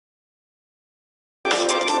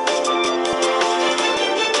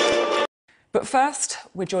But first,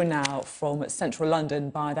 we're joined now from central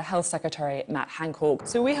London by the Health Secretary, Matt Hancock.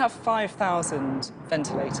 So we have 5,000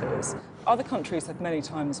 ventilators. Other countries have many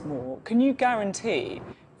times more. Can you guarantee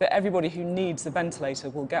that everybody who needs a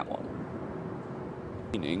ventilator will get one?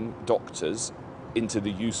 Training doctors into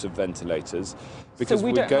the use of ventilators, because so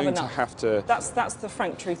we're going to have to... That's the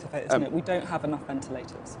frank truth of it, isn't it? We don't have enough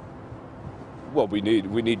ventilators. Well, we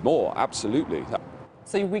need more, absolutely.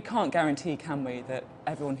 So we can't guarantee, can we, that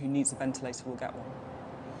everyone who needs a ventilator will get one?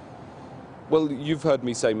 Well, you've heard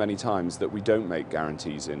me say many times that we don't make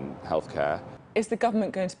guarantees in healthcare. Is the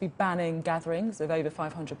government going to be banning gatherings of over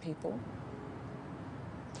 500 people?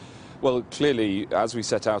 Well, clearly, as we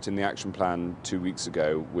set out in the action plan 2 weeks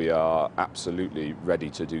ago, we are absolutely ready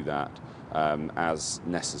to do that as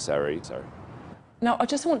necessary. Now, I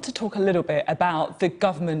just want to talk a little bit about the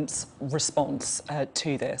government's response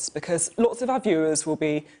to this, because lots of our viewers will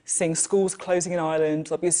be seeing schools closing in Ireland,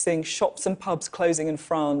 they'll be seeing shops and pubs closing in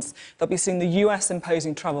France, they'll be seeing the US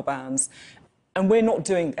imposing travel bans, and we're not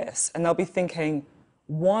doing this. And they'll be thinking,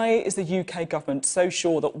 why is the UK government so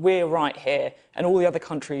sure that we're right here and all the other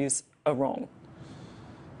countries are wrong?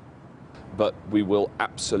 But we will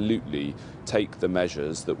absolutely take the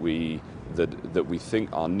measures that we think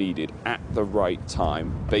are needed at the right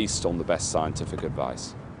time, based on the best scientific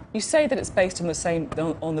advice. You say that it's based on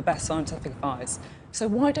the best scientific advice. So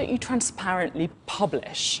why don't you transparently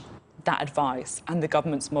publish that advice and the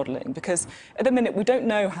government's modelling? Because at the minute we don't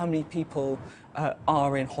know how many people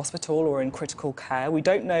are in hospital or in critical care. We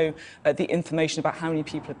don't know the information about how many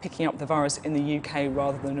people are picking up the virus in the UK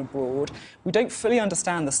rather than abroad. We don't fully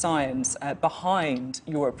understand the science behind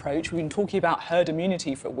your approach. We've been talking about herd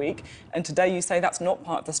immunity for a week, and today you say that's not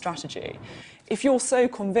part of the strategy. If you're so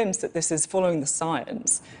convinced that this is following the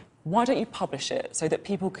science, why don't you publish it so that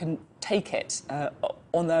people can take it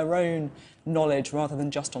on their own knowledge rather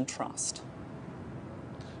than just on trust?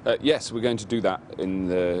 Yes, we're going to do that in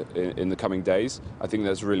the coming days. I think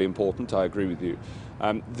that's really important. I agree with you.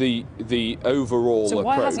 The overall so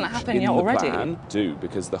why hasn't it happened yet already? Plan,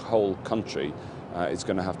 because the whole country is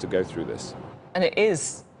going to have to go through this. And it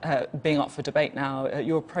is being up for debate now.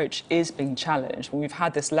 Your approach is being challenged. We've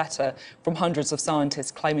had this letter from hundreds of scientists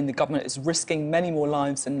claiming the government is risking many more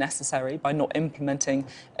lives than necessary by not implementing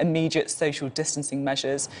immediate social distancing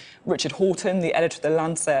measures. Richard Horton, the editor of The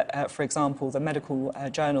Lancet, for example, the medical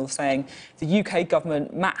journal, saying the UK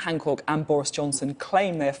government, Matt Hancock and Boris Johnson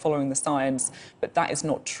claim they are following the science, but that is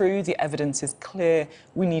not true. The evidence is clear.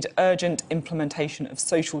 We need urgent implementation of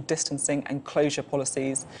social distancing and closure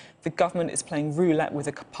policies. The government is playing roulette with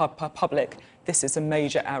the public. This is a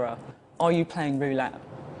major error. Are you playing roulette?